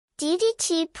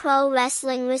DDT Pro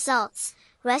Wrestling results,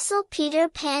 WRESTLE Peter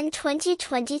Pan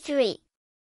 2023.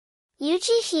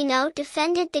 Yuji Hino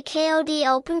defended the KO-D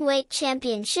Openweight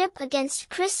Championship against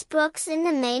Chris Brookes in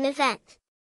the main event.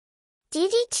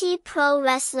 DDT Pro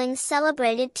Wrestling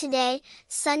celebrated today,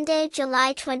 Sunday,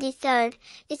 July 23,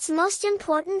 its most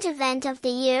important event of the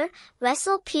year,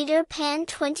 WRESTLE Peter Pan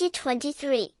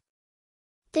 2023.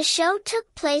 The show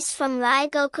took place from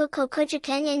Ryogoku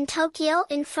Kokugikan in Tokyo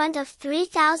in front of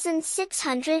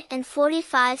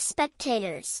 3,645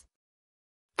 spectators.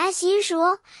 As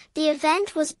usual, the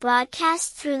event was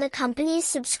broadcast through the company's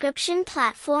subscription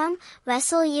platform,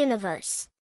 WRESTLE UNIVERSE.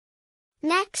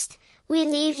 Next, we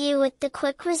leave you with the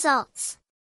quick results.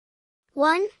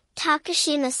 1.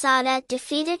 Takeshi Masada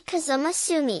defeated Kazuma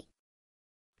Sumi.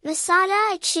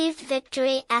 Masada achieved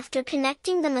victory after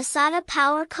connecting the Masada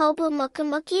Power KOBU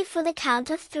Mukimuki for the count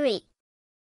of 3.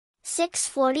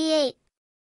 6:48.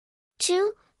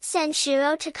 2.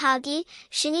 Sanshiro Takagi,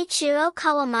 Shinichiro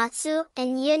Kawamatsu,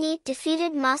 and Yuni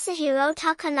defeated Masahiro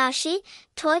Takanashi,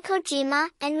 Toy Kojima,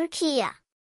 and Rukiya.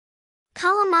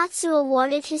 Kawamatsu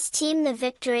awarded his team the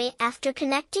victory after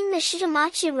connecting the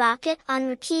Shitamachi Rocket on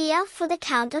Rukiya for the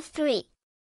count of 3.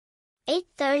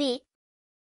 8:30.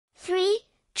 3.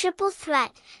 Triple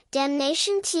Threat,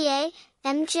 Damnation TA,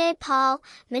 MJ Paul,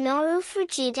 Minoru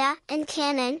Fujita, and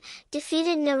Kanon,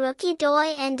 defeated Naruki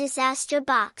Doi and Disaster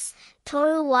Box,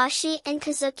 Toru Washi and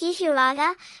Kazuki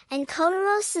Hirata, and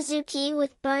Kotaro Suzuki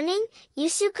with Burning,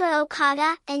 Yusuke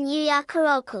Okada, and Yuya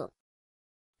Kuroku.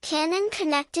 Kanon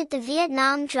connected the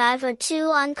Vietnam Driver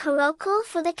 2 on Kuroku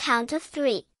for the count of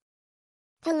 3.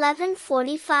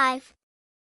 11:45.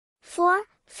 4.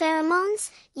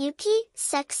 Pheromones, Yuki,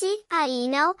 Sexy,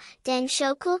 Aino,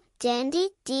 Danshoku, Dandy,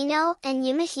 Dino, and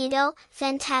Yumehito,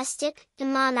 Fantastic,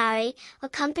 Imanari,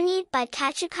 accompanied by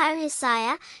Kachikara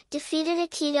Hisaya, defeated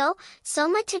Akito,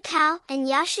 Soma Takao, and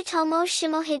Yashitomo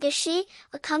Shimohigashi,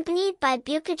 accompanied by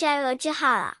Bukajiro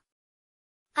Jihara.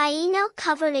 Aino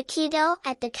covered Akito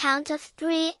at the count of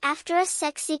 3 after a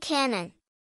sexy cannon.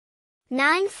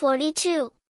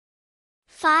 9:42.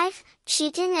 5.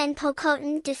 Cheatin and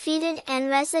Pokotan defeated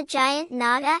Anreza Giant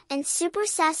Nada and Super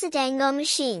Sasadango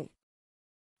Machine.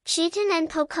 Cheatin and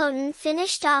Pokotan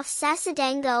finished off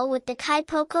Sasadango with the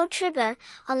Kaipoko trigger,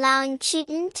 allowing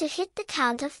Cheatin to hit the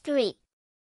count of 3.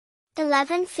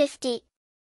 11:50.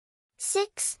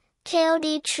 6.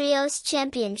 KO-D Trios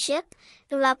Championship,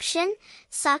 Eruption,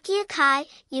 Saki Akai,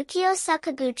 Yukio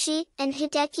Sakaguchi, and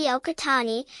Hideki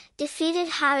Okatani, defeated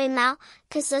Harimau,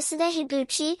 Kazusuda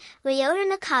Higuchi, Ryota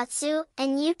Nakatsu,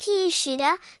 and Yuki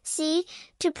Ishida,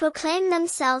 to proclaim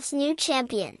themselves new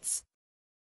champions.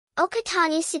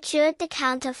 Okatani secured the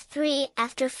count of 3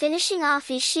 after finishing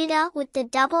off Ishida with the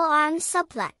double-arm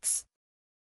suplex.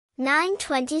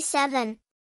 9:27.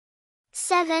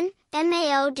 7.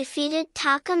 MAO defeated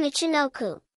Taka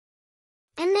Michinoku.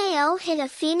 MAO hit a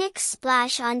Phoenix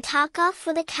Splash on Taka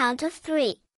for the count of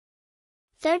 3.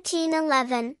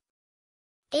 13:11.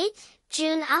 8.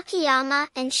 Jun Akiyama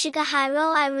and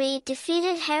Shigehiro Irie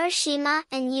defeated Hiroshima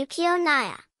and Yukio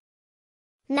Naya.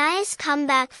 Naya's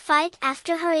comeback fight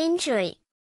after her injury.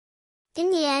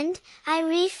 In the end,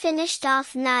 Irie finished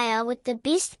off Naya with the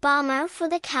Beast Bomber for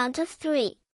the count of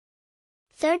 3.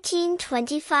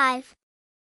 13:25.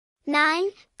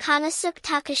 9. Konosuke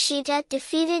Takeshita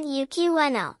defeated Yuki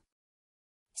Ueno.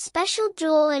 Special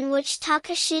duel in which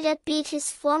Takeshita beat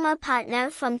his former partner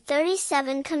from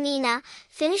 37 Kamina,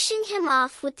 finishing him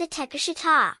off with the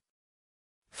Tekeshita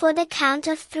for the count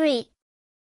of 3.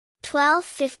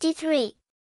 12:53.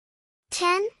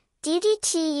 10.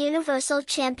 DDT Universal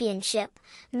Championship,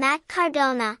 Matt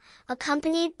Cardona,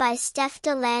 accompanied by Steph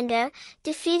De Lander,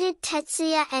 defeated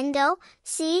Tetsuya Endo,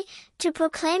 to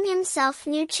proclaim himself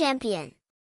new champion.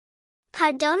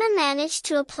 Cardona managed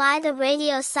to apply the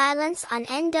radio silence on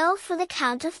Endo for the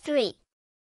count of 3.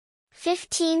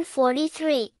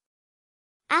 15:43.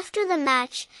 After the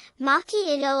match,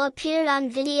 Maki Ito appeared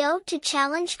on video to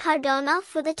challenge Cardona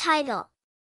for the title.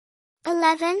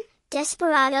 11.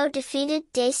 Desperado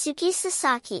defeated Daisuke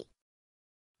Sasaki.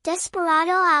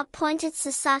 Desperado outpointed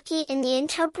Sasaki in the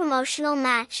interpromotional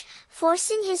match,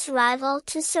 forcing his rival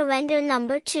to surrender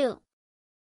number 2.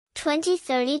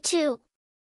 20:32.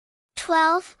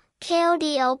 12.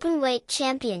 KO-D Openweight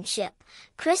Championship,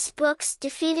 Chris Brookes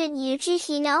defeated Yuji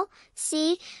Hino,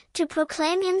 to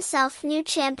proclaim himself new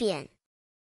champion.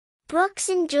 Brookes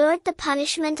endured the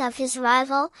punishment of his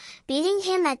rival, beating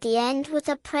him at the end with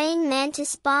a praying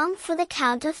mantis bomb for the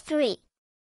count of 3.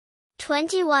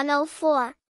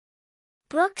 21:04.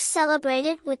 Brookes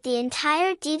celebrated with the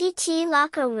entire DDT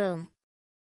locker room.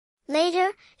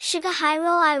 Later,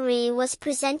 Shigehiro Irie was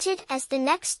presented as the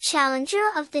next challenger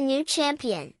of the new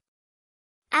champion.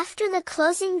 After the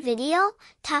closing video,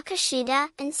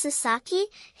 Takeshita and Sasaki,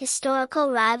 historical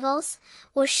rivals,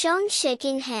 were shown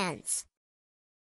shaking hands.